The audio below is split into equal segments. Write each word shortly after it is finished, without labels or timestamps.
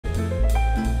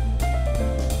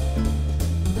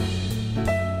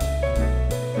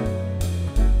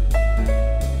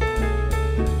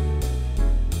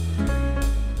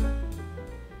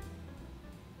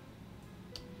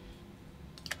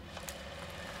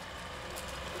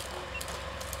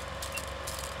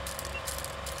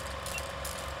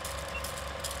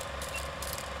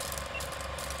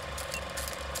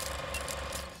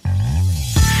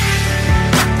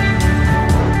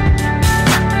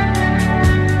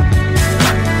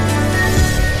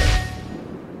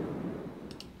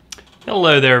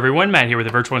Hello there everyone, Matt here with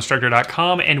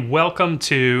thevirtualinstructor.com and welcome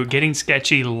to Getting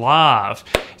Sketchy Live.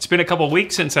 It's been a couple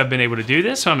weeks since I've been able to do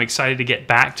this, so I'm excited to get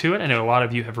back to it. I know a lot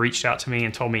of you have reached out to me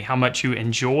and told me how much you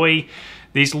enjoy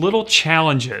these little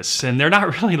challenges, and they're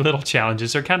not really little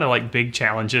challenges, they're kind of like big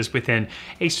challenges within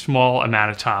a small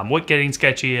amount of time. What Getting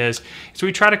Sketchy is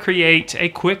we try to create a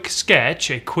quick sketch,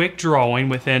 a quick drawing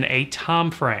within a time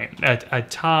frame, a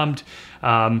timed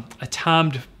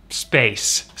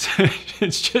space.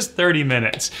 It's just 30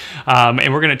 minutes.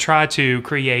 And we're going to try to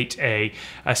create a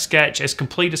sketch as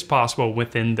complete as possible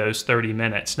within those 30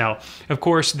 minutes. Now, of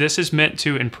course, this is meant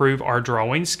to improve our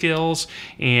drawing skills,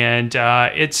 and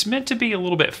it's meant to be a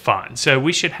little bit fun. So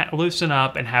we should loosen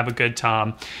up and have a good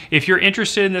time. If you're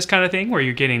interested in this kind of thing where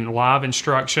you're getting live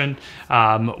instruction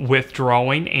with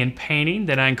drawing and painting,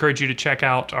 then I encourage you to check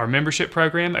out our membership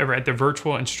program over at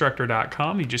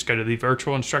thevirtualinstructor.com. You just go to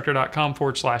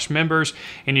thevirtualinstructor.com/members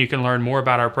and you can learn more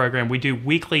about our program. We do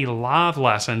weekly live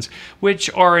lessons, which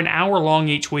are an hour long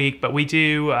each week, but we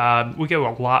go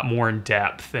a lot more in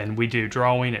depth, and we do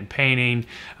drawing and painting,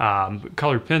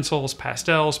 colored pencils,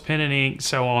 pastels, pen and ink,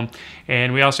 so on.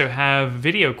 And we also have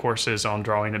video courses on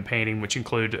drawing and painting, which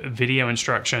include video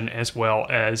instruction as well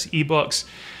as ebooks.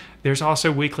 There's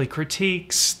also weekly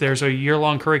critiques. There's a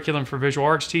year-long curriculum for visual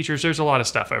arts teachers. There's a lot of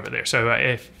stuff over there. So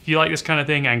if you like this kind of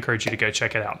thing, I encourage you to go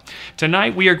check it out.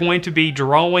 Tonight, we are going to be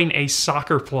drawing a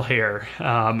soccer player.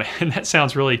 And that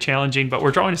sounds really challenging, but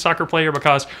we're drawing a soccer player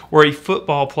because we're a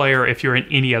football player if you're in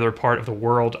any other part of the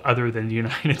world other than the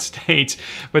United States.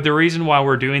 But the reason why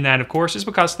we're doing that, of course, is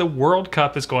because the World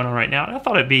Cup is going on right now. And I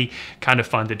thought it'd be kind of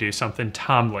fun to do something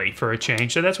timely for a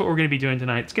change. So that's what we're going to be doing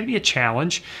tonight. It's going to be a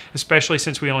challenge, especially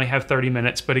since we only have 30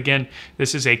 minutes, but again,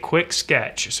 this is a quick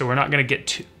sketch, so we're not going to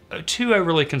get too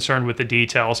overly concerned with the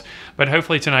details, but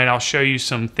hopefully tonight I'll show you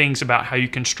some things about how you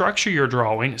can structure your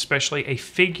drawing, especially a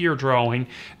figure drawing,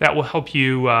 that will help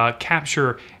you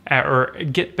capture or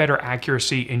get better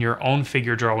accuracy in your own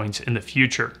figure drawings in the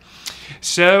future.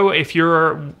 So if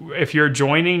you're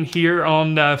joining here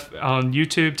on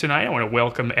YouTube tonight, I want to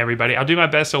welcome everybody. I'll do my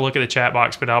best to look at the chat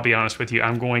box, but I'll be honest with you,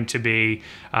 I'm going to be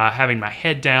having my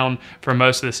head down for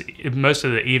most of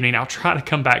the evening. I'll try to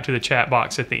come back to the chat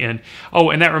box at the end. Oh,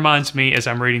 and that reminds me, as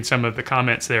I'm reading some of the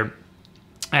comments there,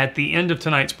 at the end of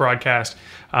tonight's broadcast,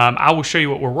 I will show you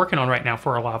what we're working on right now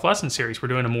for our live lesson series. We're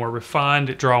doing a more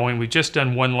refined drawing. We've just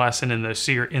done one lesson in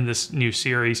this new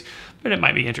series, but it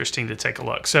might be interesting to take a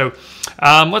look. So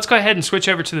let's go ahead and switch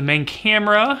over to the main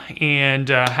camera and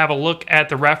have a look at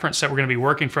the reference that we're going to be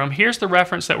working from. Here's the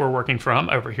reference that we're working from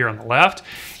over here on the left,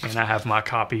 and I have my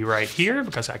copy right here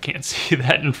because I can't see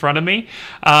that in front of me.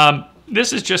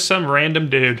 This is just some random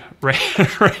dude,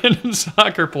 random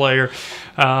soccer player.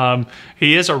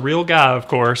 He is a real guy, of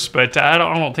course, but I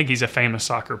don't think he's a famous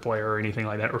soccer player or anything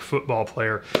like that, or football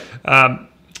player.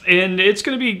 And it's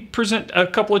going to present a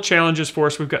couple of challenges for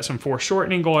us. We've got some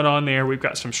foreshortening going on there. We've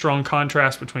got some strong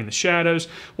contrast between the shadows.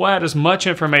 We'll add as much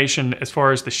information as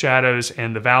far as the shadows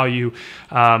and the value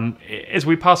as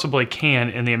we possibly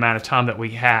can in the amount of time that we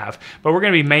have. But we're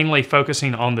going to be mainly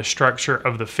focusing on the structure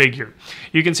of the figure.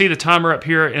 You can see the timer up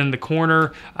here in the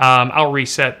corner. I'll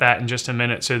reset that in just a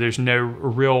minute, so there's no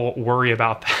real worry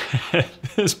about that at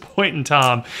this point in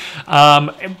time.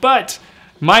 But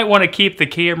might want to keep the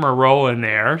camera rolling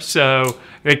there. So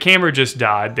the camera just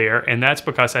died there, and that's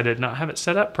because I did not have it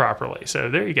set up properly. So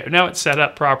there you go. Now it's set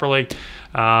up properly.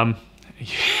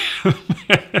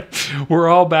 We're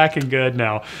all back and good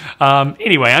now.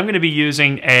 Anyway, I'm going to be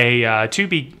using a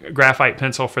 2B graphite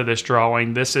pencil for this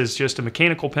drawing. This is just a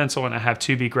mechanical pencil, and I have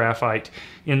 2B graphite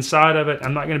inside of it.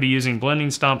 I'm not going to be using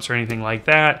blending stumps or anything like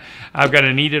that. I've got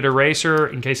a kneaded eraser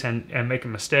in case I make a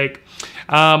mistake.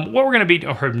 What we're going to be,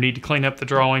 or need to clean up the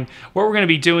drawing, what we're going to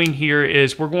be doing here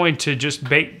is we're going to just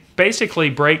basically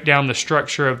break down the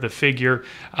structure of the figure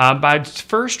by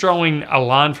first drawing a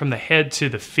line from the head to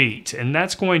the feet, and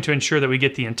that's going to ensure that we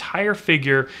get the entire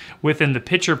figure within the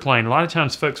picture plane. A lot of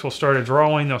times folks will start a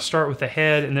drawing, they'll start with the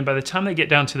head, and then by the time they get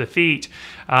down to the feet,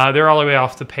 they're all the way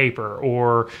off the paper,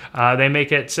 or they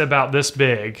make it about this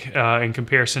big in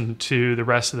comparison to the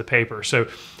rest of the paper. So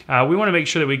we want to make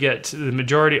sure that we get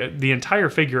the entire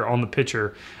figure on the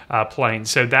picture plane.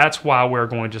 So that's why we're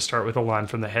going to start with a line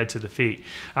from the head to the feet.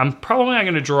 I'm probably not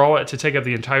going to draw it to take up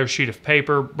the entire sheet of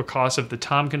paper because of the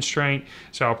time constraint,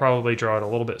 so I'll probably draw it a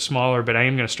little bit smaller, but I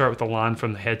am going to start with a line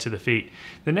from the head to the feet.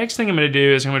 The next thing I'm going to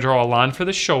do is I'm going to draw a line for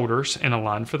the shoulders and a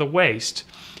line for the waist.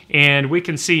 And we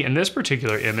can see in this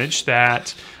particular image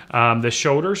that the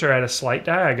shoulders are at a slight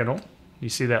diagonal, You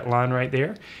see that line right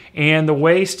there? And the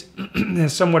waist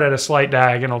is somewhat at a slight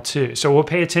diagonal too. So we'll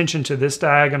pay attention to this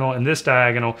diagonal and this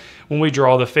diagonal when we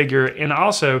draw the figure. And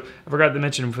also, I forgot to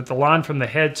mention, with the line from the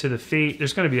head to the feet,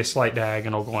 there's going to be a slight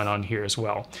diagonal going on here as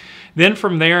well. Then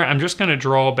from there, I'm just going to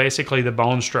draw basically the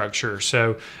bone structure.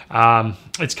 So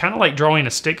it's kind of like drawing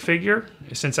a stick figure.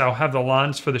 Since I'll have the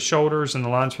lines for the shoulders and the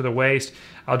lines for the waist,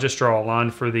 I'll just draw a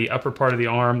line for the upper part of the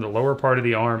arm, the lower part of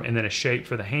the arm, and then a shape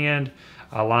for the hand,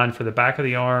 a line for the back of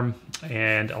the arm,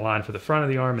 and a line for the front of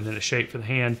the arm, and then a shape for the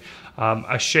hand,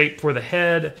 a shape for the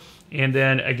head, and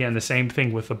then again the same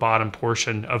thing with the bottom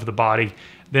portion of the body.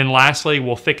 Then lastly,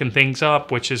 we'll thicken things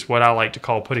up, which is what I like to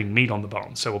call putting meat on the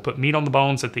bones. So we'll put meat on the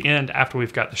bones at the end after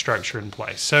we've got the structure in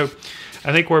place. So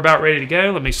I think we're about ready to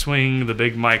go. Let me swing the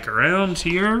big mic around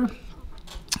here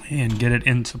and get it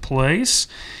into place.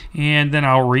 And then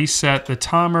I'll reset the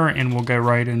timer and we'll go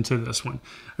right into this one.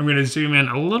 I'm going to zoom in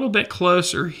a little bit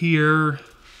closer here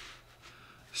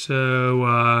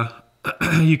so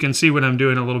you can see what I'm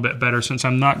doing a little bit better, since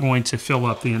I'm not going to fill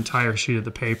up the entire sheet of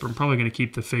the paper. I'm probably going to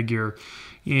keep the figure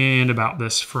in about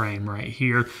this frame right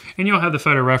here. And you'll have the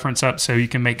photo reference up so you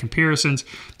can make comparisons.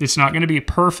 It's not going to be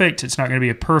perfect. It's not going to be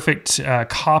a perfect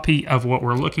copy of what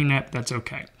we're looking at. That's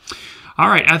okay. All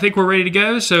right, I think we're ready to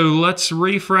go. So let's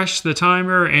refresh the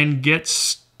timer and get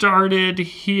started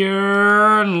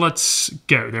here. And let's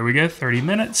go. There we go, 30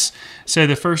 minutes. So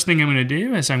the first thing I'm going to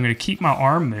do is I'm going to keep my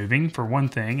arm moving for one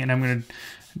thing, and I'm going to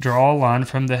draw a line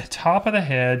from the top of the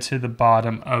head to the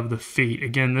bottom of the feet.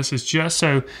 Again, this is just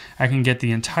so I can get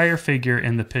the entire figure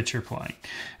in the picture plane.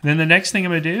 Then the next thing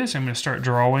I'm going to do is I'm going to start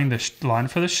drawing the line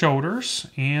for the shoulders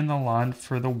and the line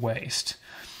for the waist.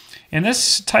 And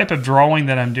this type of drawing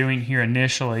that I'm doing here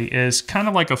initially is kind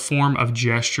of like a form of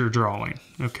gesture drawing.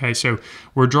 Okay, so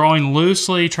we're drawing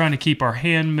loosely, trying to keep our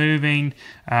hand moving.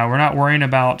 We're not worrying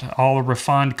about all the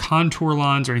refined contour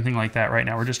lines or anything like that right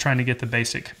now. We're just trying to get the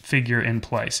basic figure in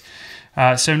place.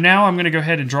 So now I'm going to go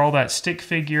ahead and draw that stick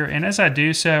figure. And as I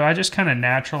do so, I just kind of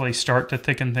naturally start to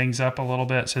thicken things up a little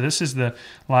bit. So this is the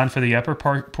line for the upper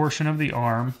portion of the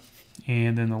arm,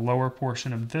 and then the lower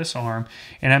portion of this arm.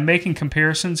 And I'm making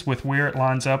comparisons with where it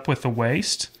lines up with the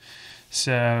waist.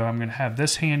 So I'm going to have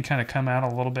this hand kind of come out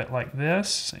a little bit like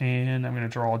this, and I'm going to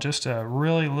draw just a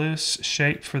really loose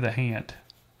shape for the hand.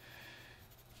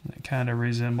 That kind of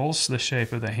resembles the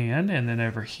shape of the hand. And then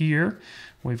over here,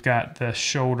 we've got the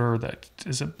shoulder that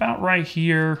is about right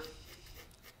here.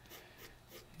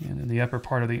 And then the upper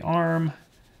part of the arm.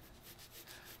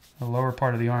 The lower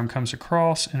part of the arm comes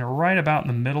across and right about in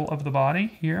the middle of the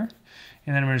body here.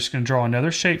 And then I'm just going to draw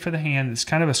another shape for the hand. It's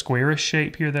kind of a squarish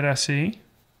shape here that I see.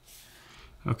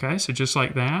 Okay, so just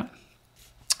like that.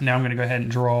 Now I'm going to go ahead and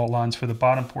draw lines for the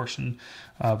bottom portion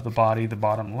of the body, the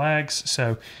bottom legs.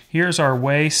 So here's our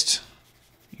waist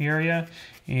area.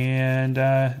 And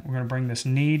we're going to bring this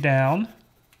knee down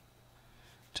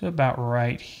to about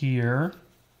right here.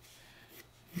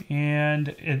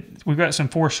 And we've got some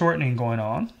foreshortening going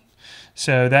on.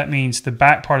 So that means the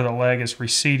back part of the leg is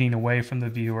receding away from the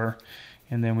viewer.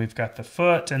 And then we've got the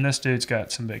foot, and this dude's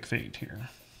got some big feet here.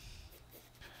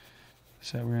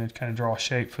 So we're going to kind of draw a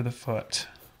shape for the foot.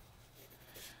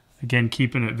 Again,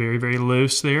 keeping it very, very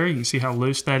loose there. You can see how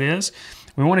loose that is.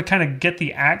 We want to kind of get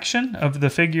the action of the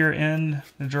figure in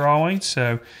the drawing.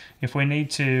 So if we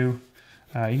need to, you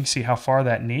can see how far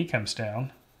that knee comes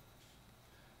down.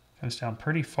 Comes down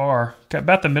pretty far. Got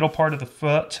about the middle part of the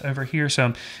foot over here. So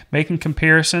I'm making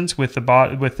comparisons with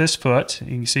the with this foot.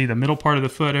 You can see the middle part of the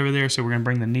foot over there. So we're going to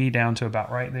bring the knee down to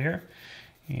about right there.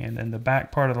 And then the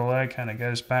back part of the leg kind of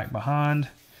goes back behind.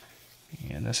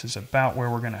 And this is about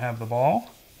where we're going to have the ball.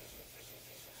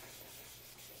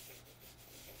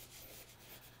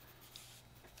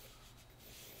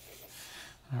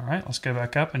 All right, let's go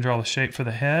back up and draw the shape for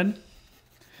the head.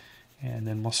 And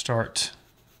then we'll start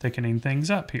thickening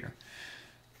things up here.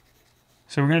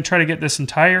 So we're going to try to get this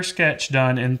entire sketch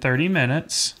done in 30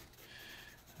 minutes.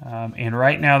 And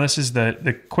right now, this is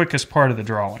the quickest part of the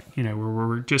drawing. You know,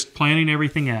 we're just planning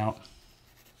everything out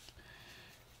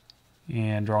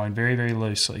and drawing very, very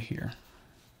loosely here.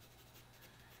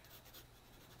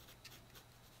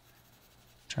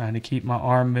 Trying to keep my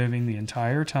arm moving the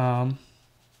entire time.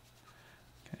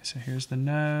 Okay, so here's the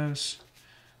nose.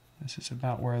 This is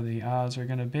about where the eyes are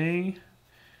going to be.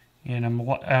 And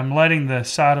I'm letting the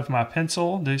side of my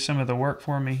pencil do some of the work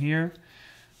for me here.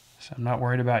 So I'm not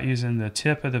worried about using the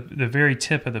tip of the very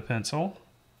tip of the pencil.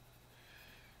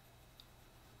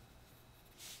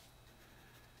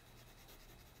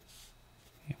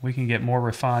 We can get more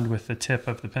refined with the tip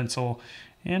of the pencil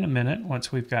in a minute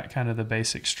once we've got kind of the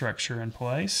basic structure in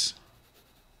place.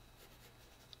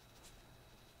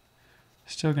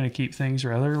 Still going to keep things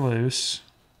rather loose.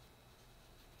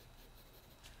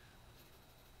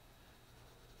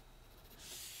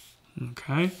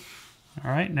 Okay. All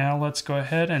right, now let's go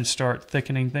ahead and start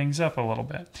thickening things up a little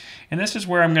bit. And this is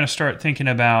where I'm going to start thinking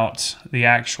about the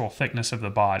actual thickness of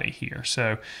the body here.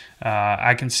 So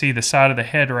I can see the side of the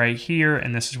head right here,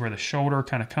 and this is where the shoulder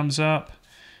kind of comes up.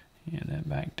 And then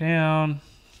back down.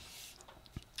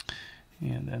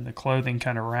 And then the clothing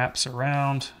kind of wraps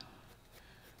around.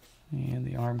 And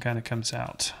the arm kind of comes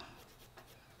out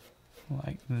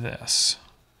like this.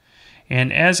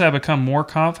 And as I become more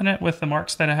confident with the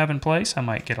marks that I have in place, I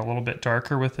might get a little bit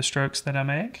darker with the strokes that I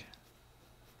make.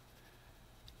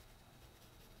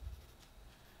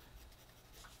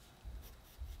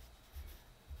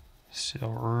 Still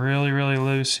really, really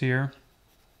loose here.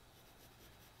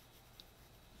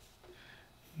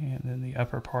 And then the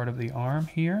upper part of the arm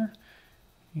here.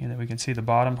 And then we can see the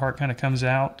bottom part kind of comes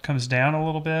down a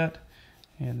little bit,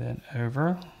 and then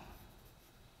over.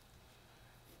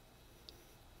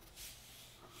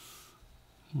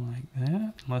 Like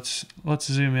that. Let's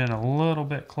zoom in a little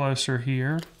bit closer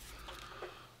here,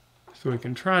 so we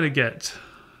can try to get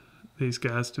these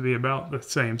guys to be about the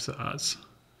same size.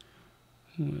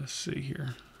 Let's see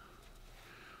here,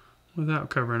 without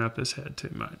covering up his head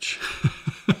too much.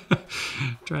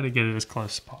 Try to get it as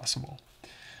close as possible.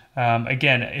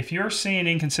 Again, if you're seeing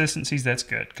inconsistencies, that's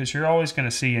good, because you're always going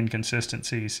to see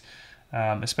inconsistencies,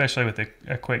 especially with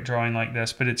a quick drawing like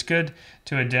this. But it's good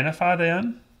to identify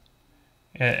them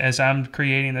as I'm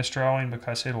creating this drawing,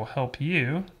 because it will help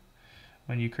you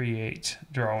when you create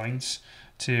drawings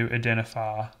to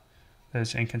identify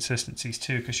those inconsistencies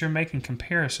too, because you're making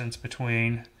comparisons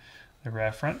between the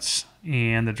reference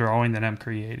and the drawing that I'm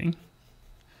creating.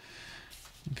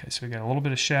 Okay, so we got a little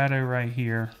bit of shadow right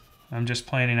here. I'm just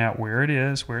planning out where it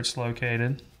is, where it's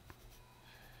located.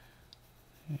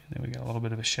 And then we got a little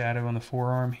bit of a shadow on the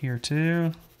forearm here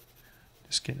too.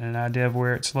 Just getting an idea of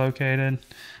where it's located.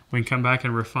 We can come back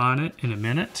and refine it in a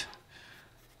minute.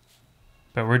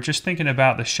 But we're just thinking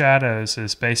about the shadows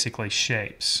as basically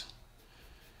shapes.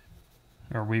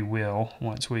 Or we will,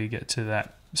 once we get to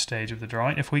that stage of the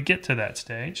drawing, if we get to that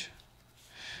stage.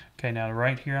 Okay, now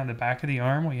right here on the back of the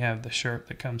arm, we have the shirt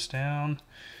that comes down.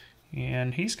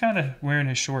 And he's kind of wearing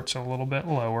his shorts a little bit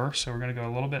lower, so we're going to go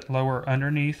a little bit lower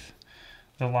underneath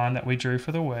the line that we drew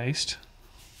for the waist.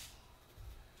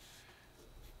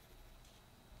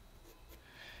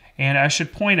 And I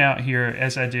should point out here,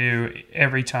 as I do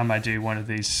every time I do one of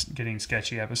these Getting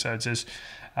Sketchy episodes, is,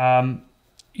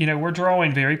 you know, we're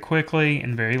drawing very quickly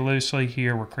and very loosely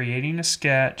here. We're creating a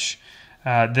sketch.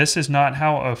 This is not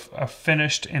how a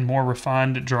finished and more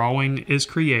refined drawing is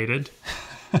created.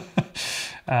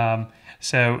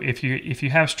 So if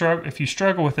you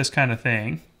struggle with this kind of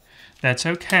thing, that's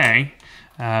okay.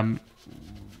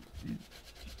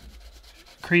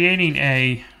 Creating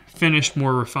a finished,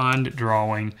 more refined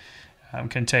drawing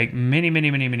can take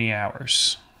many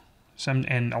hours.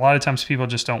 And a lot of times people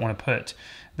just don't want to put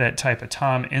that type of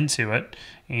time into it,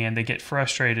 and they get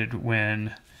frustrated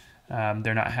when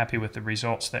they're not happy with the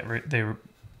results that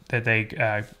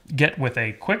they get with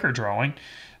a quicker drawing.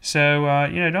 So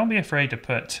you know, don't be afraid to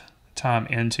put time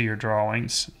into your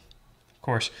drawings. Of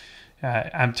course,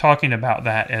 I'm talking about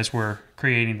that as we're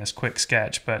creating this quick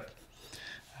sketch, but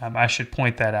I should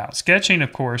point that out. Sketching,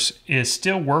 of course, is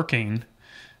still working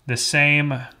the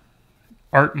same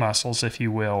art muscles, if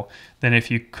you will, than if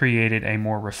you created a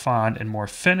more refined and more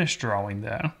finished drawing,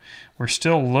 though. We're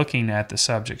still looking at the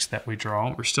subjects that we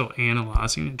draw. We're still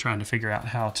analyzing and trying to figure out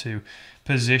how to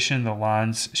position the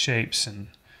lines, shapes, and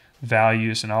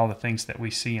values and all the things that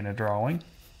we see in a drawing.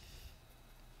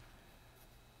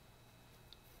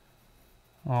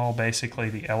 All basically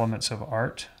the elements of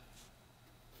art.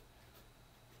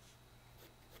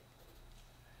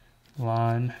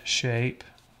 Line, shape,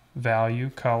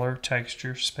 value, color,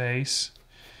 texture, space.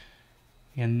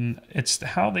 And it's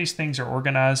how these things are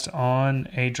organized on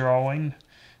a drawing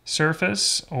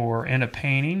surface or in a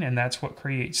painting, and that's what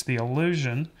creates the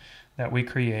illusion that we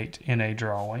create in a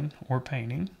drawing or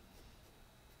painting.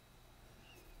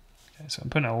 Okay, so I'm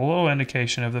putting a little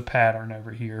indication of the pattern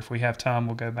over here. If we have time,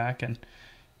 we'll go back and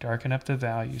darken up the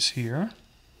values here.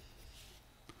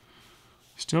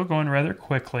 Still going rather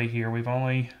quickly here. We've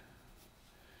only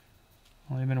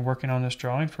been working on this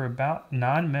drawing for about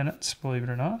 9 minutes, believe it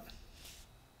or not.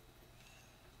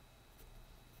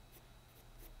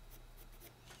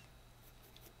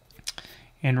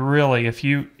 And really, if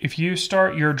you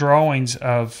start your drawings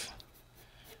that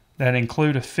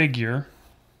include a figure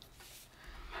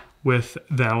with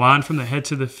the line from the head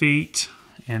to the feet,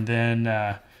 and then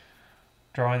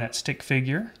drawing that stick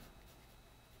figure,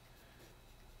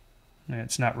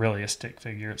 It's not really a stick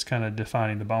figure. It's kind of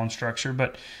defining the bone structure,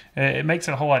 but it makes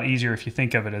it a whole lot easier if you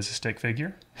think of it as a stick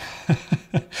figure.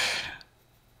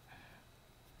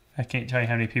 I can't tell you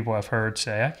how many people I've heard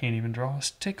say, I can't even draw a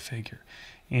stick figure.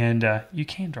 And you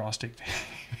can draw a stick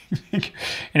figure.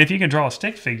 And if you can draw a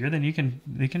stick figure, then you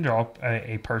can draw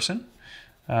a person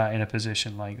in a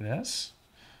position like this.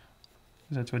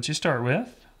 That's what you start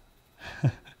with.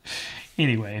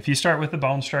 Anyway, if you start with the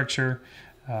bone structure,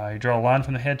 you draw a line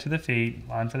from the head to the feet,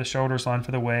 line for the shoulders, line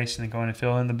for the waist, and then go in and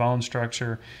fill in the bone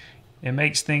structure. It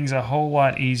makes things a whole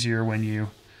lot easier when you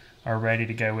are ready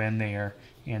to go in there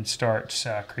and start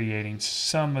creating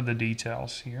some of the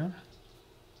details here.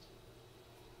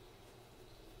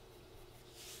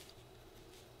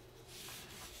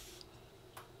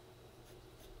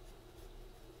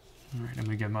 All right, I'm going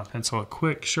to give my pencil a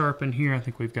quick sharpen here. I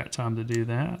think we've got time to do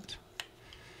that.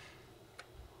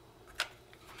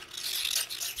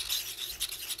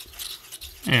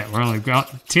 Yeah, we're only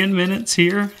got 10 minutes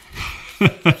here.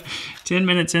 10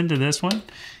 minutes into this one.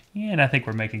 And I think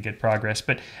we're making good progress.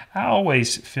 But I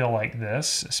always feel like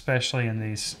this, especially in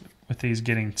with these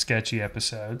Getting Sketchy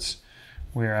episodes,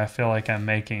 where I feel like I'm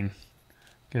making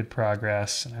good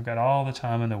progress and I've got all the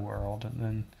time in the world, and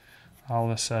then all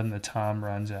of a sudden the time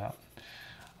runs out.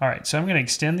 All right, so I'm going to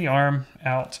extend the arm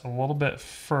out a little bit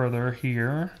further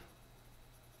here.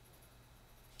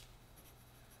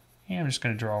 And I'm just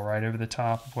going to draw right over the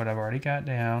top of what I've already got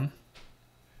down.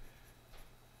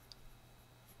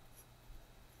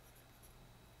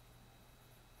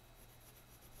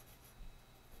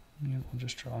 And we'll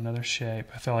just draw another shape.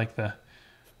 I feel like the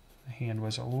hand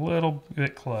was a little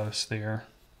bit close there.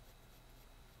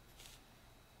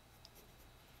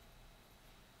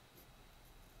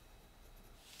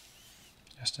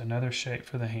 Just another shape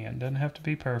for the hand. Doesn't have to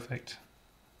be perfect.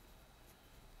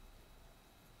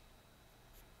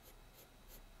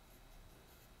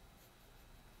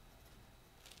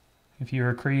 If you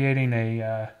were creating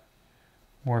a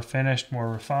more finished,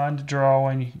 more refined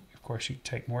drawing, of course you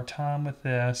take more time with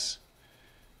this.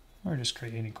 Or just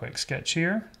creating a quick sketch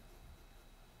here.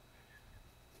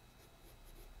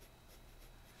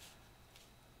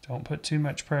 Don't put too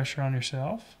much pressure on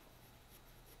yourself.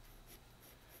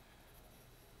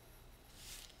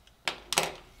 There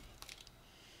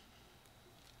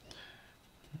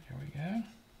we go.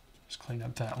 Just clean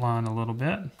up that line a little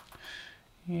bit.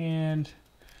 And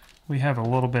we have a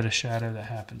little bit of shadow that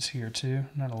happens here too.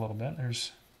 Not a little bit.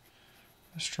 There's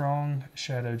a strong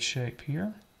shadowed shape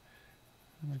here.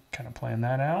 We're kind of playing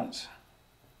that out.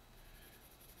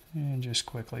 And just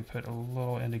quickly put a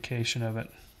little indication of it.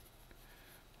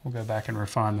 We'll go back and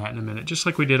refine that in a minute, just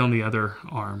like we did on the other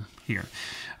arm here.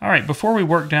 All right, before we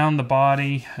work down the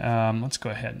body, let's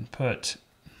go ahead and put,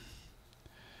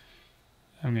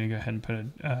 I'm going to go ahead and put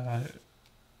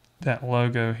that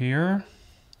logo here,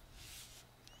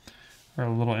 or a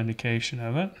little indication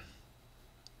of it.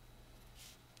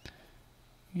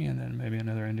 And then maybe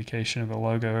another indication of a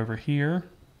logo over here.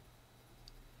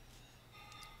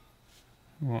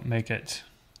 We won't make it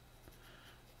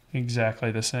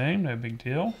exactly the same, no big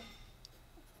deal.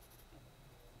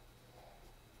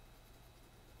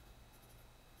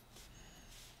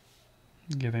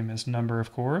 Give him his number,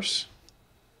 of course.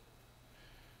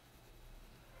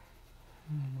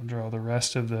 We'll draw the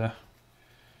rest of the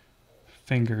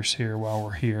fingers here while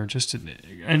we're here, just an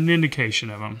indication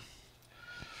of them.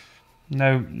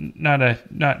 No,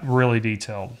 not really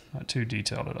detailed, not too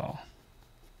detailed at all.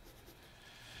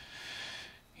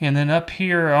 And then up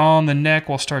here on the neck,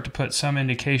 we'll start to put some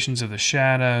indications of the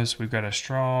shadows. We've got a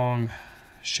strong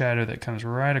shadow that comes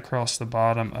right across the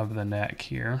bottom of the neck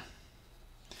here.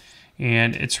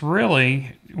 And it's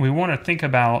really, we want to think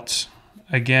about,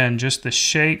 again, just the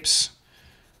shapes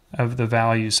of the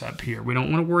values up here. We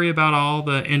don't want to worry about all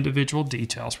the individual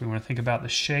details. We want to think about the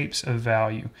shapes of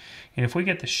value. And if we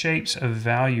get the shapes of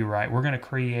value right, we're going to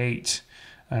create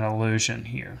an illusion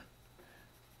here.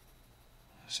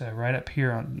 So right up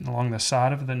here along the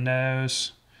side of the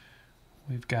nose,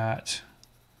 we've got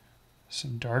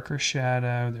some darker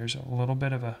shadow. There's a little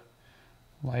bit of a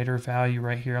lighter value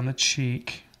right here on the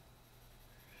cheek.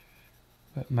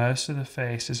 But most of the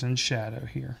face is in shadow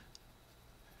here.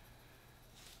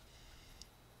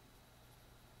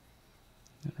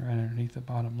 And right underneath the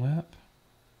bottom lip.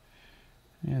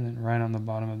 And then right on the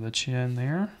bottom of the chin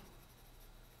there.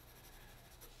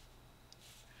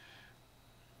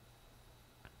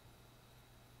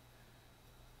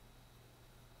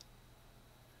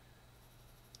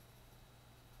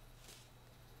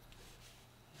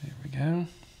 There we go.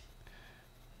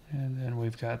 And then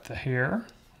we've got the hair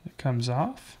that comes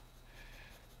off.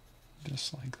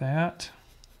 Just like that.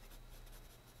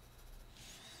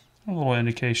 A little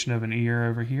indication of an ear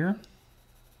over here.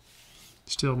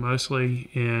 Still mostly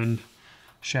in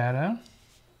shadow.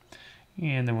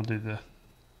 And then we'll do the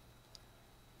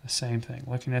same thing.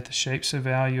 Looking at the shapes of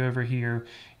value over here.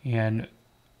 And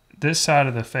this side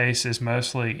of the face is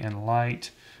mostly in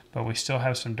light, but we still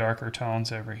have some darker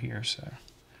tones over here, so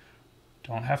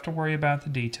don't have to worry about the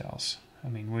details.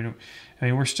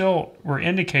 We're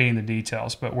indicating the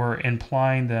details, but we're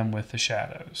implying them with the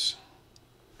shadows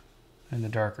and the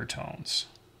darker tones.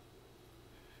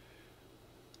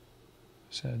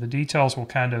 So the details will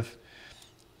kind of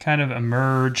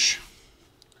emerge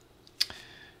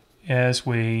as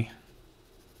we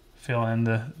fill in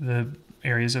the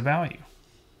areas of value.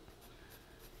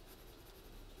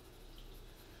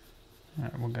 All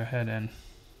right, we'll go ahead and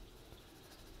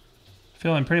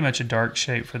fill in pretty much a dark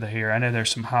shape for the hair. I know there's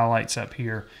some highlights up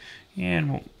here,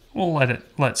 and we'll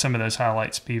let some of those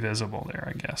highlights be visible there,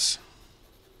 I guess.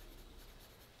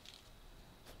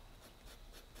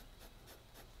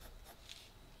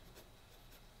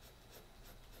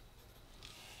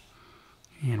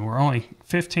 And we're only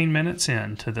 15 minutes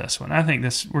into this one. I think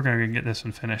we're going to get this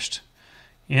one finished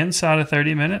inside of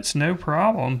 30 minutes, no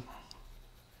problem.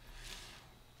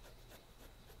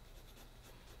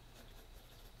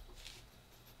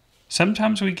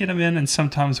 Sometimes we get them in and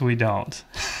sometimes we don't.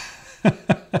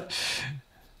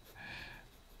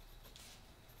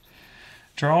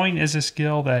 Drawing is a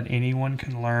skill that anyone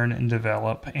can learn and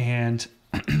develop, and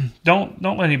don't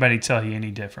let anybody tell you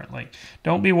any differently.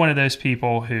 Don't be one of those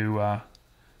people who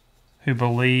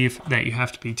believe that you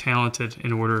have to be talented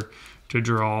in order to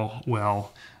draw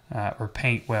well or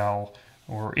paint well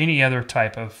or any other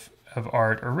type of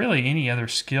art, or really any other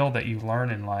skill that you learn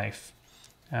in life.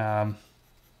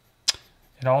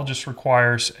 It all just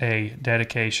requires a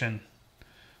dedication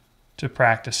to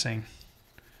practicing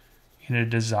and a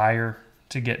desire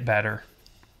to get better.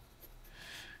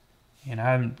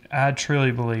 And I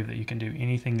truly believe that you can do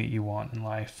anything that you want in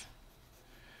life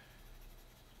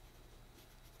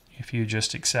if you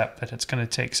just accept that it's going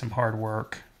to take some hard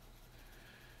work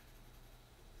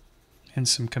and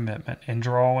some commitment. And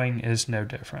drawing is no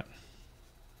different.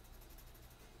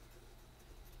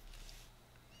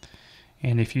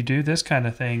 And if you do this kind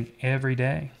of thing every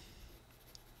day,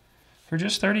 for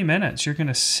just 30 minutes, you're going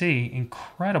to see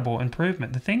incredible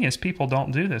improvement. The thing is, people don't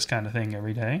do this kind of thing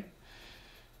every day.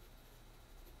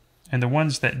 And the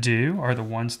ones that do are the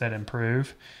ones that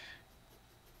improve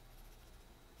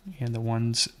and the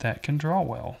ones that can draw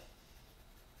well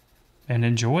and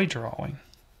enjoy drawing.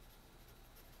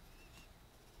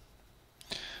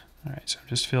 All right, so I'm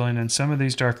just filling in some of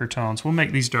these darker tones. We'll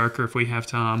make these darker if we have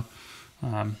time.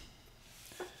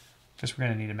 Because we're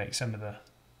going to need to make some of the,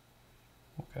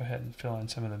 we'll go ahead and fill in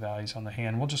some of the values on the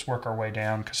hand. We'll just work our way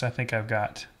down because I think I've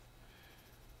got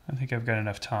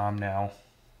enough time now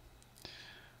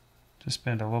to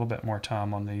spend a little bit more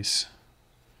time on these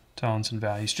tones and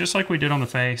values. Just like we did on the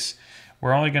face,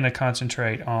 we're only going to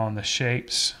concentrate on the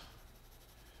shapes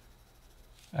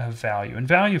of value. And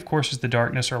value, of course, is the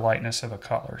darkness or lightness of a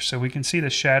color. So we can see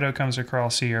the shadow comes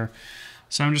across here.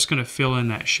 So I'm just going to fill in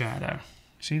that shadow.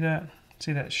 See that?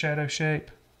 See that shadow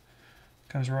shape?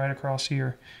 Comes right across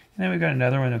here. And then we've got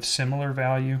another one of similar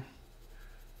value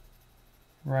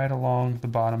right along the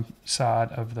bottom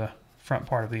side of the front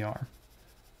part of the arm.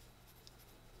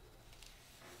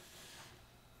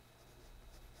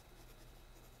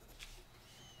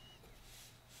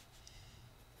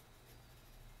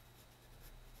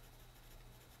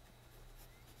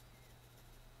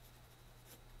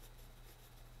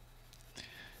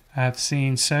 I've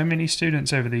seen so many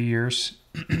students over the years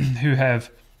who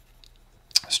have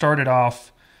started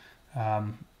off,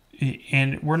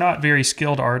 and we're not very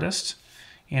skilled artists,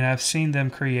 and I've seen them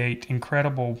create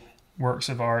incredible works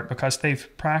of art because they've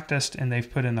practiced and they've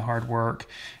put in the hard work.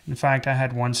 In fact, I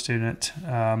had one student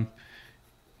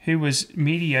who was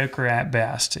mediocre at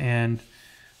best, and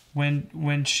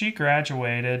when she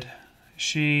graduated,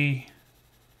 she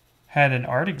had an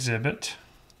art exhibit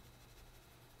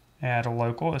at a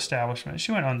local establishment.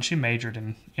 She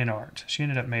majored in art. She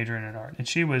ended up majoring in art. And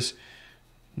she was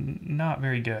not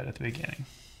very good at the beginning.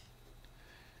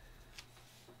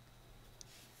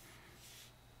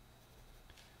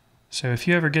 So if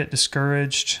you ever get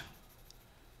discouraged,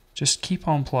 just keep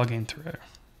on plugging through.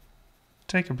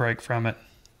 Take a break from it,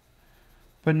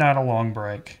 but not a long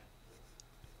break.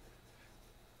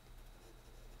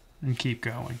 And keep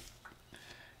going.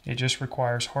 It just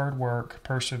requires hard work,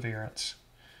 perseverance,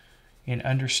 in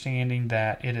understanding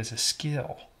that it is a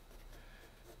skill.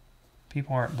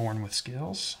 People aren't born with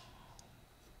skills.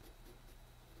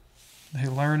 They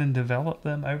learn and develop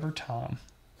them over time.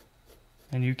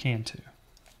 And you can too.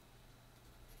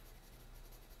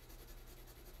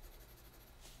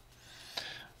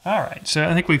 All right, so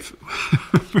I think we've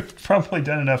probably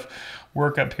done enough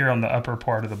work up here on the upper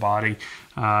part of the body.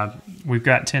 We've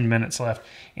got 10 minutes left,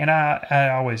 and I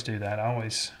always do that. I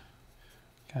always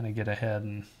kind of get ahead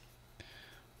and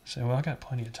say, well, I got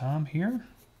plenty of time here.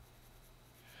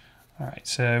 All right,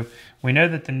 so we know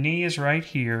that the knee is right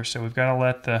here, so we've got to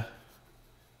let the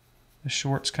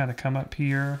shorts kind of come up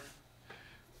here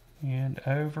and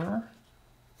over.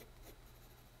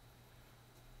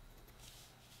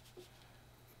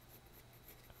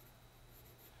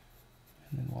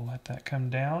 And then we'll let that come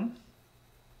down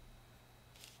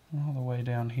all the way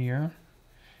down here.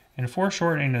 And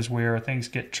foreshortening is where things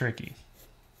get tricky.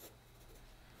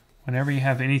 Whenever you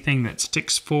have anything that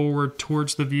sticks forward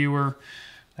towards the viewer,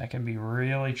 that can be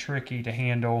really tricky to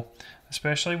handle,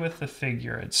 especially with the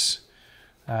figure. It's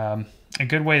a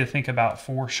good way to think about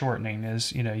foreshortening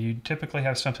is, you typically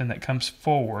have something that comes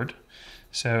forward.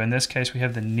 So in this case, we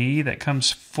have the knee that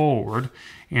comes forward,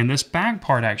 and this back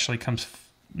part actually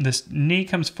this knee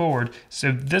comes forward, so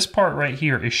this part right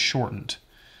here is shortened.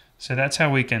 So that's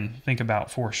how we can think about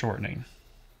foreshortening.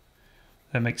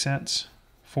 Does that make sense?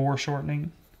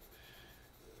 Foreshortening.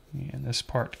 And this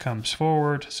part comes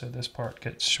forward, so this part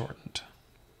gets shortened.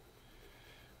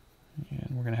 And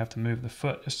we're going to have to move the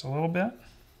foot just a little bit.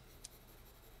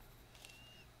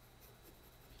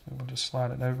 So we'll just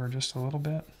slide it over just a little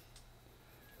bit.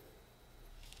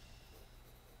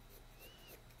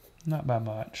 Not by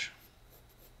much.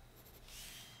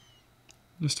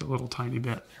 Just a little tiny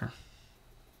bit there.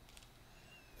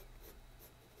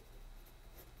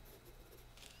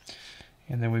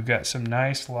 And then we've got some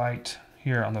nice light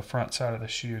here on the front side of the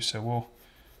shoe, so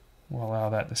we'll allow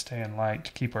that to stay in light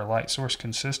to keep our light source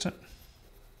consistent.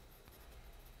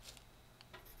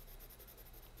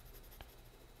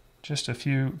 Just a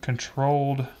few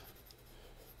controlled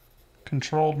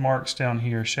marks down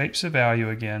here. Shapes of value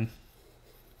again.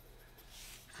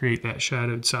 Create that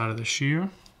shadowed side of the shoe.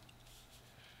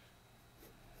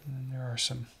 And there are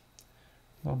a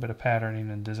little bit of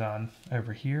patterning and design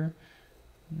over here.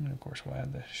 And of course we'll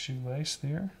add the shoelace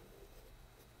there.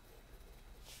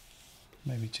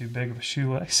 Maybe too big of a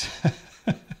shoelace.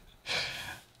 All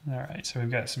right, so we've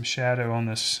got some shadow on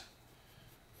this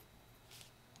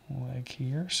leg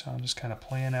here, so I'm just kind of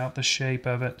playing out the shape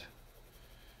of it.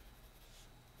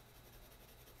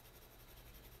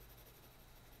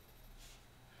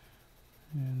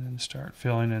 And then start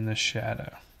filling in this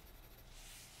shadow.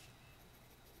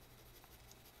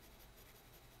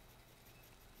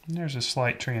 And there's a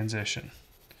slight transition,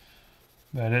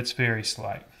 but it's very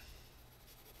slight.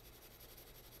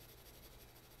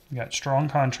 You got strong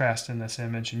contrast in this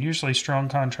image, and usually strong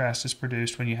contrast is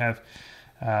produced when you have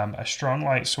a strong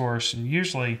light source, and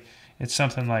usually it's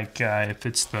something like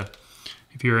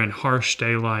if you're in harsh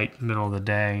daylight, middle of the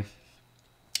day,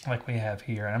 like we have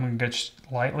here. And I'm going to just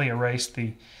lightly erase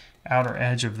the outer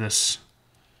edge of this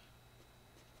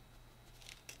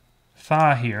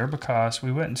thigh here because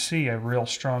we wouldn't see a real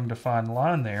strong defined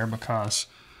line there because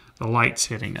the light's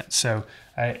hitting it. So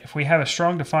if we have a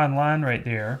strong defined line right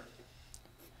there,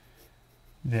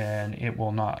 then it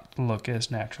will not look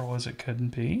as natural as it could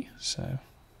be. So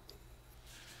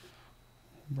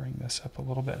bring this up a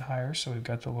little bit higher so we've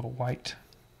got the little white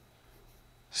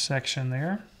section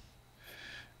there.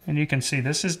 And you can see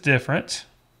this is different.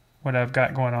 What I've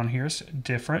got going on here is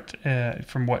different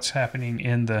from what's happening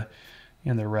in the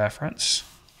reference,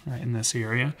 right in this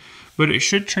area. But it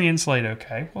should translate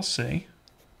okay. We'll see.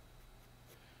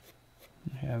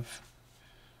 We have,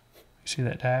 you see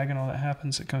that diagonal that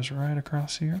happens? It comes right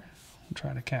across here. We'll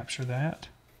try to capture that.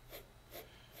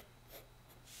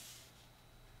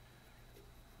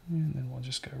 And then we'll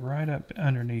just go right up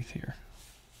underneath here.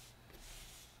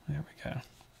 There we go.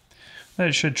 But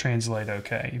it should translate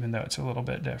okay, even though it's a little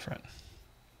bit different.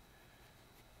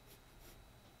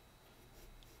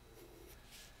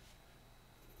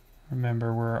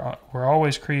 Remember, we're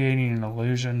always creating an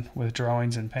illusion with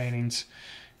drawings and paintings,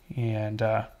 and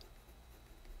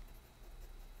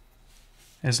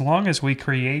as long as we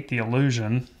create the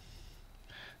illusion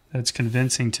that's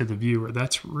convincing to the viewer,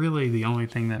 that's really the only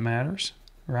thing that matters,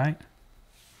 right?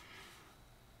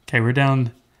 Okay, we're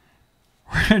down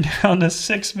to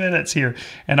 6 minutes here,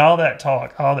 and all that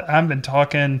talk, I've been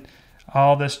talking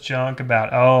all this junk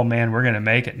about, oh man, we're gonna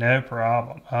make it, no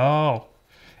problem. Oh,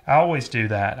 I always do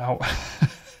that.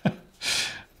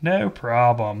 No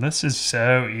problem. This is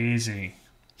so easy.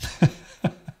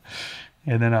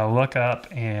 And then I'll look up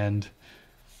and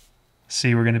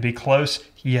see we're going to be close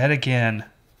yet again.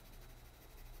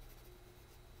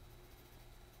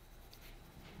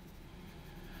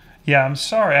 Yeah, I'm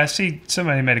sorry. I see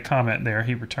somebody made a comment there.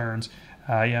 He returns.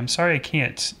 Yeah, I'm sorry I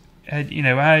can't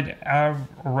I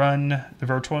run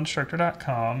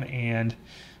thevirtualinstructor.com, and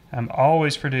I'm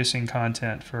always producing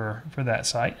content for that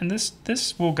site, and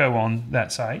this will go on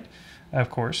that site, of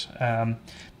course.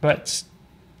 But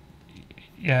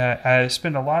yeah, I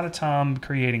spend a lot of time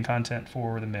creating content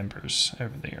for the members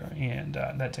over there, and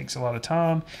that takes a lot of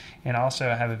time. And also,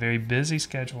 I have a very busy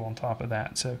schedule on top of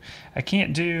that, so I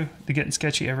can't do the Getting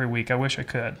Sketchy every week. I wish I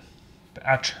could, but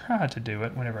I try to do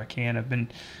it whenever I can. I've been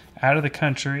out of the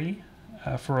country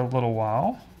for a little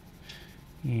while,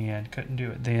 and couldn't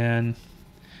do it then.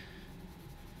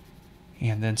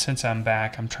 And then since I'm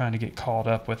back, I'm trying to get caught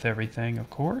up with everything,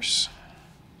 of course.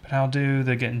 But I'll do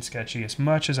the Getting Sketchy as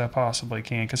much as I possibly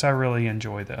can, because I really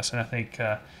enjoy this, and I think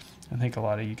a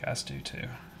lot of you guys do too.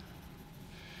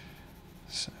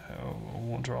 So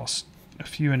we'll draw a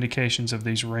few indications of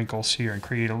these wrinkles here and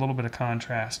create a little bit of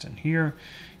contrast in here,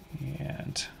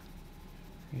 and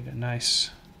create a nice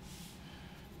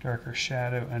darker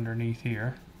shadow underneath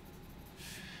here.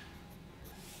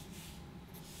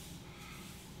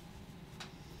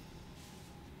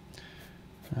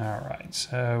 Alright,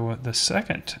 so the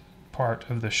second part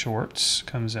of the shorts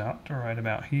comes out to right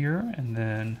about here, and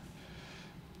then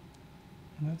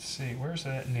let's see, where's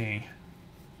that knee?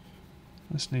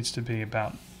 This needs to be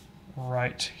about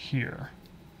right here.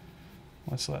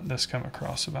 Let's let this come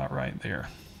across about right there.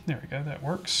 There we go, that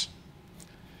works.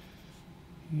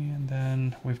 And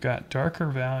then we've got darker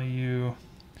value.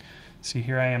 See,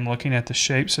 here I am looking at the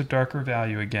shapes of darker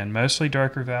value again. Mostly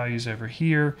darker values over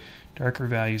here, darker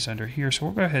values under here. So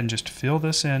we'll go ahead and just fill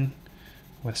this in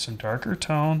with some darker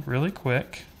tone really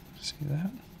quick. See that?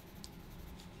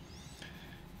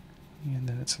 And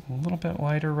then it's a little bit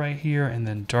lighter right here, and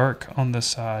then dark on the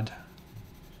side.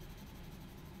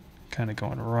 Kind of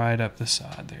going right up the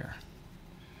side there.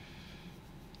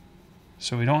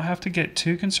 So we don't have to get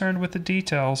too concerned with the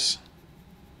details,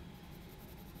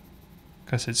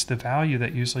 because it's the value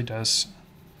that usually does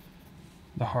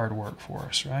the hard work for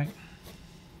us, right?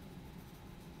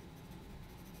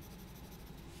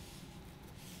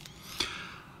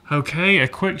 Okay, a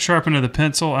quick sharpen of the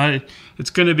pencil. It's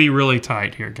going to be really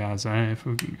tight here, guys.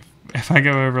 If I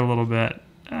go over a little bit,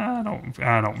 I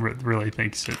don't really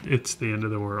think it's the end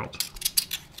of the world.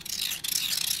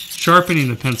 Sharpening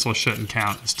the pencil shouldn't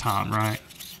count as time, right?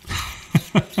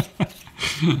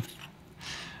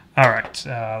 All right,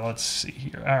 let's see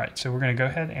here. All right, so we're going to go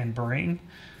ahead and bring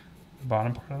the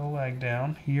bottom part of the leg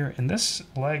down here. And this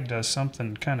leg does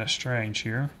something kind of strange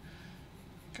here.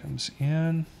 Comes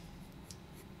in.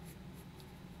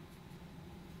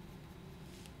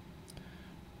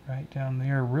 Right down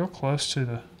there, real close to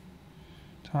the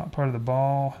top part of the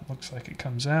ball. It looks like it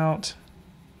comes out.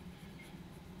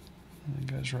 And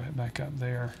it goes right back up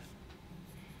there.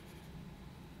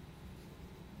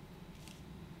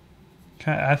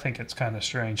 I think it's kind of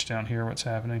strange down here what's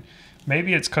happening.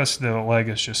 Maybe it's because the leg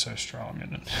is just so strong,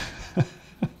 isn't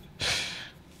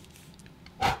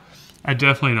it? I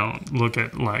definitely don't look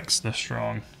at legs this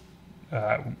strong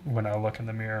when I look in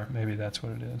the mirror. Maybe that's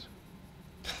what it is.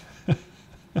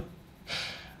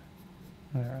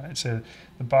 All right, so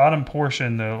the bottom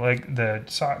portion, the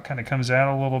sock kind of comes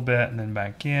out a little bit and then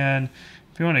back in.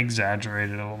 If you want to exaggerate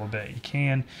it a little bit, you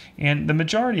can. And the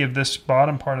majority of this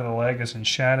bottom part of the leg is in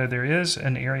shadow. There is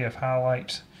an area of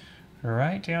highlight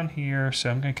right down here, so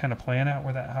I'm going to kind of plan out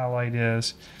where that highlight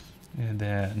is, and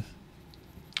then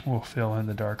we'll fill in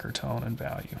the darker tone and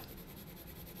value.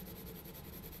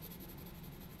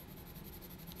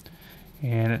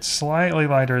 And it's slightly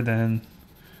lighter than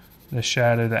the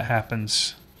shadow that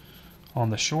happens on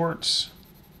the shorts,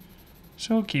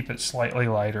 so we'll keep it slightly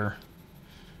lighter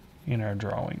in our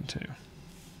drawing too.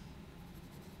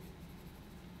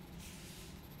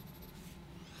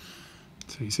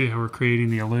 So you see how we're creating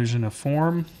the illusion of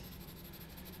form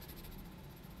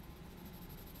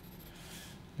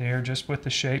there, just with the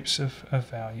shapes of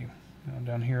value. Now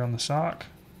down here on the sock,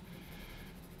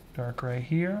 dark right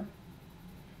here.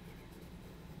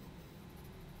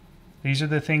 These are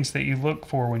the things that you look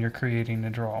for when you're creating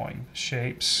a drawing. The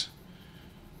shapes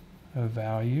of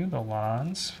value, the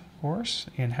lines, of course,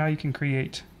 and how you can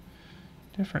create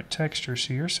different textures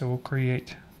here. So we'll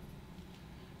create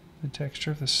the texture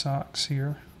of the socks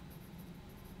here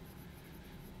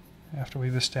after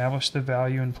we've established the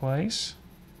value in place.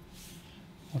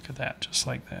 Look at that, just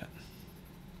like that.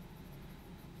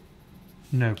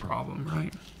 No problem,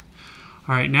 right?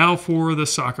 All right, now for the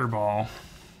soccer ball.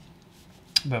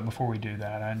 But before we do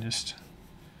that, it's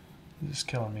just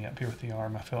killing me up here with the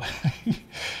arm. I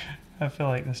feel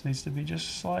like this needs to be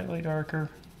just slightly darker.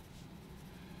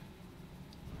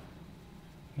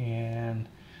 And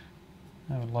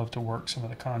I would love to work some of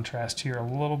the contrast here a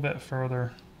little bit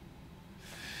further.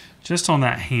 Just on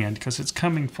that hand, because it's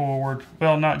coming forward.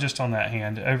 Well, not just on that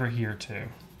hand, over here too.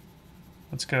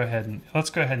 Let's go ahead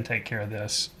and take care of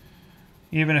this.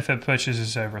 Even if it pushes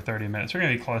us over 30 minutes, we're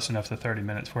going to be close enough to 30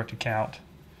 minutes for it to count.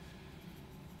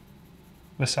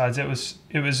 Besides, it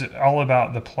was all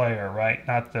about the player, right?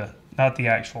 Not the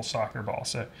actual soccer ball.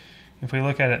 So if we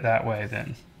look at it that way,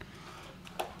 then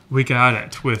we got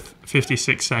it with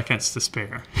 56 seconds to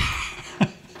spare.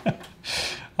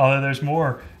 Although there's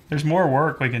more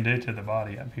work we can do to the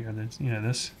body up here.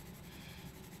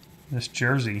 This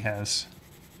jersey has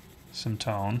some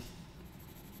tone.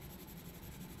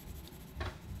 I'll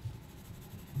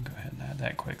go ahead and add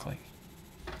that quickly.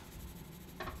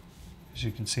 As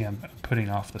you can see, I'm putting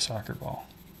off the soccer ball.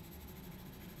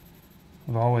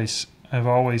 I've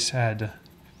always had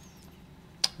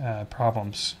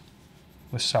problems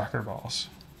with soccer balls.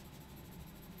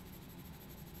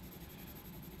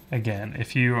 Again,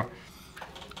 if you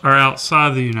are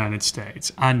outside the United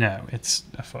States, I know it's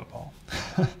a football.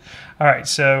 All right,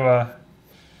 so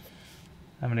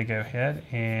I'm going to go ahead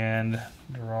and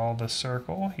draw the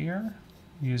circle here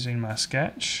using my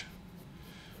sketch,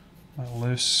 my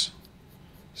loose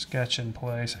sketch in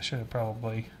place. I should have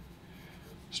probably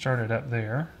started up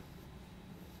there.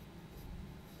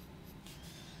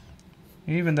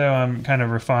 Even though I'm kind of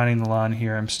refining the line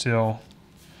here, I'm still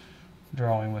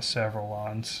drawing with several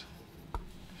lines.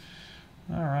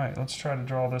 All right, let's try to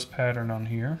draw this pattern on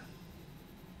here.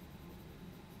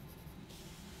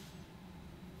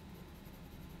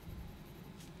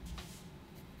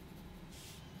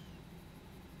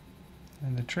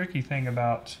 And the tricky thing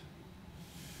about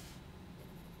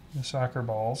the soccer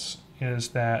balls is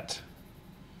that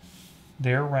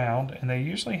they're round and they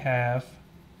usually have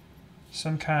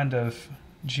some kind of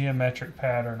geometric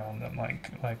pattern on them,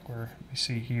 like we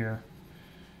see here,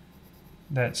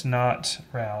 that's not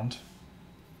round,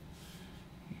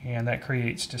 and that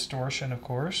creates distortion, of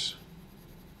course.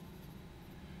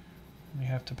 You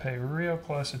have to pay real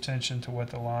close attention to what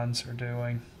the lines are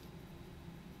doing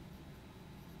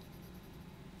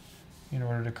in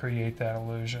order to create that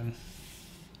illusion.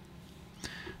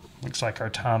 Looks like our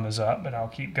time is up, but I'll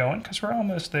keep going because we're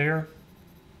almost there.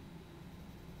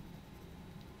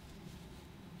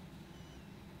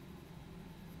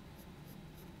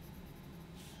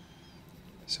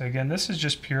 So again, this is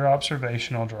just pure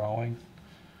observational drawing.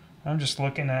 I'm just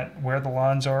looking at where the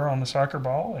lines are on the soccer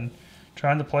ball and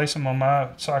trying to place them on my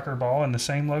soccer ball in the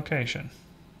same location.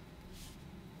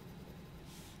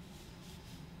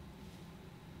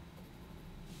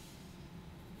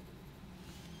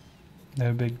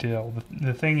 No big deal.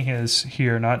 The thing is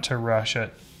here not to rush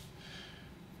it.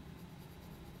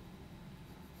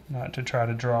 Not to try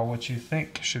to draw what you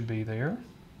think should be there.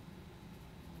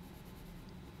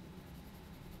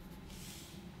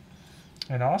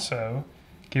 And also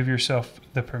give yourself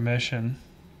the permission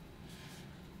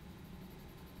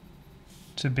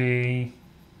to be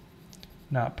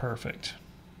not perfect.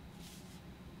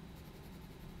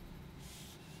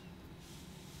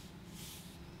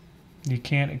 You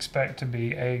can't expect to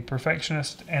be a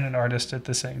perfectionist and an artist at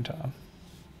the same time.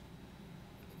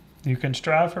 You can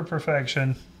strive for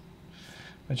perfection,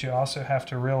 but you also have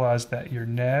to realize that you're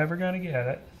never going to get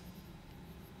it.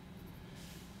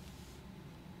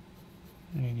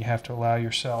 And you have to allow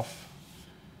yourself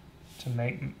to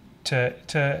make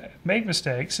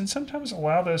mistakes, and sometimes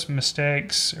allow those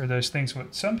mistakes or those things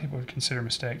what some people would consider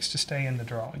mistakes to stay in the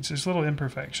drawings. There's little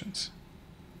imperfections.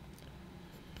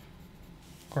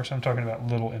 Of course, I'm talking about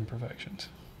little imperfections.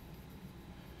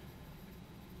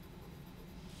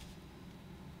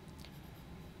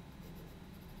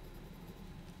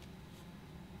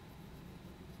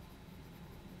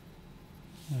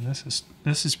 And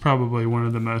this is probably one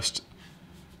of the most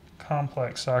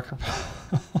complex soccer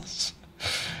balls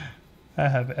I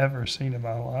have ever seen in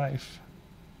my life.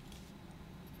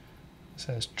 This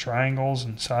has triangles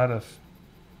inside of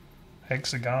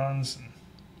hexagons and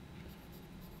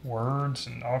words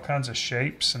and all kinds of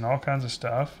shapes and all kinds of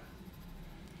stuff.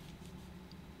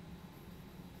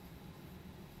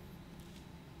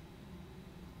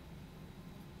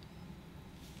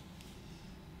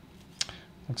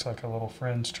 Looks like a little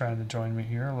friend's trying to join me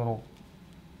here, a little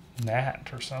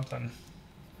gnat or something.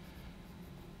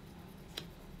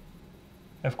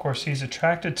 Of course, he's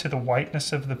attracted to the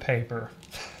whiteness of the paper.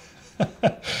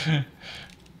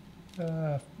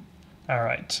 All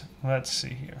right, let's see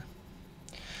here.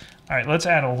 All right, let's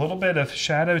add a little bit of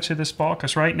shadow to this ball,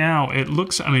 because right now it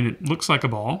looks like a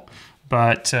ball,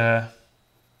 but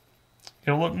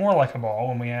it'll look more like a ball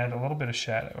when we add a little bit of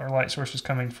shadow. Our light source is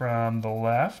coming from the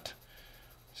left,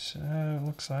 So it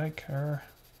looks like our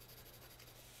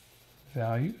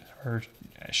value, or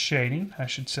shading, I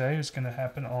should say, is going to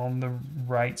happen on the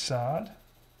right side.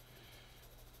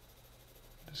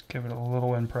 Just give it a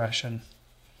little impression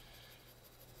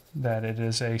that it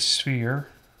is a sphere.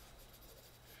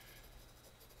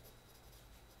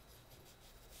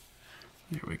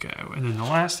 There we go. And then the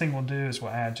last thing we'll do is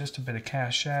we'll add just a bit of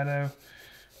cast shadow.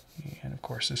 And of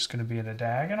course, this is going to be at a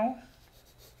diagonal.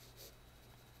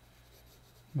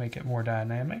 Make it more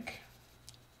dynamic.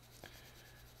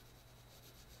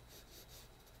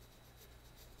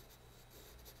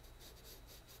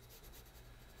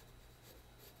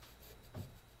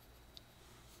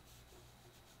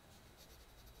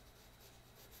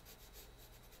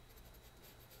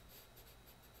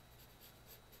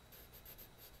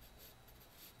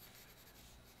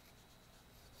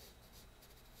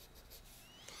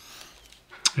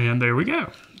 And there we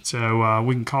go. So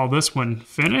we can call this one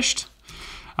finished.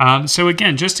 So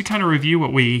again, just to kind of review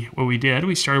what we did,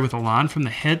 we started with a line from the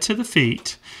head to the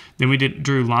feet. Then we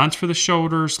drew lines for the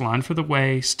shoulders, line for the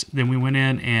waist. Then we went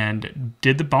in and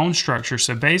did the bone structure.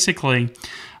 So basically,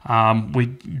 we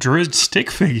drew a stick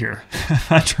figure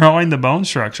by drawing the bone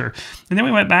structure. And then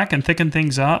we went back and thickened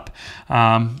things up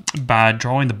by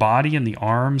drawing the body and the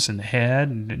arms and the head,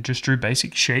 and just drew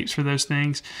basic shapes for those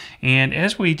things. And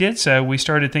as we did so, we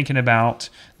started thinking about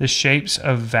the shapes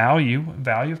of value.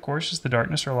 Value, of course, is the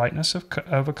darkness or lightness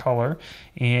of a color.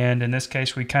 And in this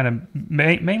case, we kind of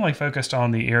mainly focused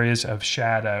on the areas of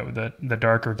shadow, the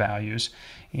darker values.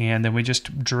 And then we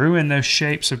just drew in those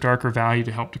shapes of darker value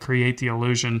to help to create the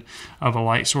illusion of a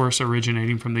light source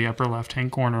originating from the upper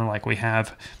left-hand corner like we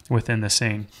have within the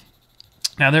scene.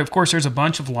 Now, of course, there's a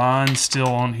bunch of lines still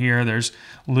on here. There's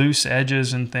loose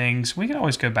edges and things. We can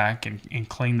always go back and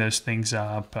clean those things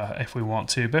up if we want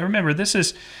to. But remember, this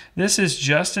is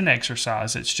just an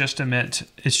exercise. It's just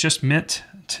meant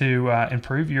to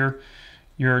improve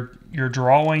your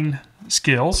drawing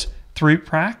skills through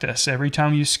practice. Every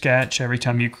time you sketch, every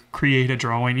time you create a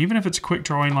drawing, even if it's a quick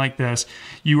drawing like this,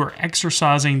 you are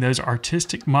exercising those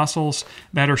artistic muscles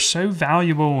that are so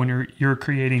valuable when you're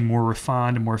creating more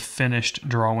refined and more finished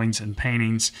drawings and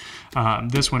paintings.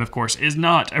 This one, of course, is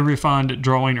not a refined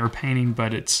drawing or painting,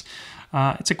 but it's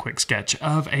a quick sketch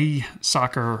of a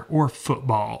soccer or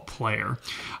football player.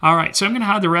 All right, so I'm going to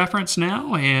hide the reference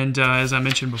now, and as I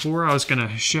mentioned before, I was going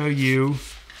to show you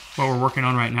what we're working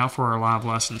on right now for our live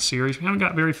lesson series. We haven't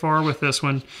got very far with this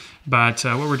one, but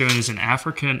what we're doing is an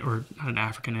African, or not an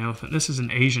African elephant. This is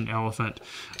an Asian elephant.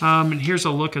 And here's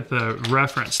a look at the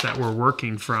reference that we're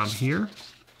working from here.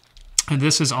 And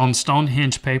this is on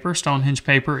Stonehenge paper. Stonehenge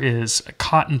paper is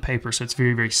cotton paper, so it's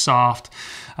very, very soft.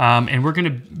 And we're going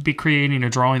to be creating a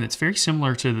drawing that's very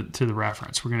similar to the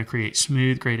reference. We're going to create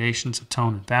smooth gradations of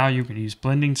tone and value. We're going to use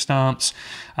blending stumps.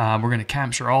 We're going to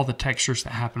capture all the textures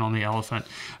that happen on the elephant.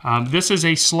 This is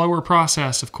a slower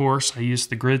process, of course. I use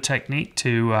the grid technique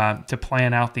to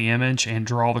plan out the image and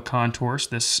draw the contours.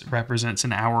 This represents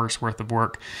an hour's worth of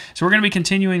work. So we're going to be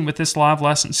continuing with this live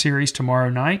lesson series tomorrow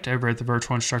night over at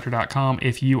thevirtualinstructor.com.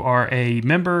 If you are a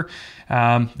member,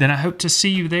 then I hope to see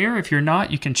you there. If you're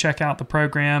not, you can check out the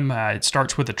program. It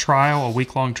starts with a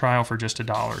week-long trial for just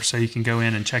 $1. So you can go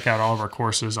in and check out all of our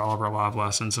courses, all of our live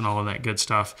lessons, and all of that good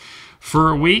stuff for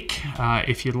a week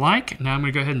if you'd like. Now I'm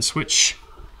going to go ahead and switch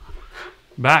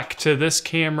back to this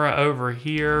camera over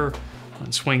here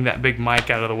and swing that big mic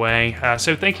out of the way.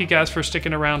 So thank you guys for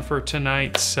sticking around for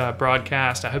tonight's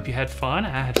broadcast. I hope you had fun. I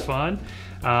had fun.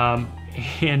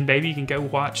 And maybe you can go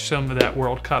watch some of that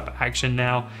World Cup action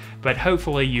now. But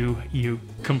hopefully you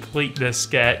complete this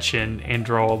sketch and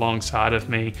draw alongside of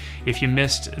me. If you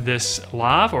missed this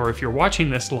live, or if you're watching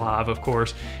this live, of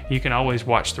course, you can always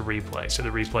watch the replay. So the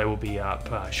replay will be up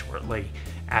shortly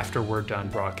after we're done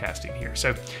broadcasting here.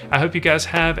 So I hope you guys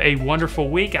have a wonderful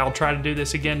week. I'll try to do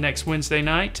this again next Wednesday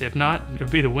night. If not, it'll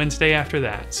be the Wednesday after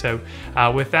that. So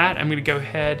with that, I'm going to go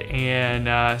ahead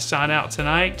and sign out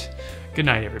tonight. Good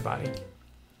night, everybody.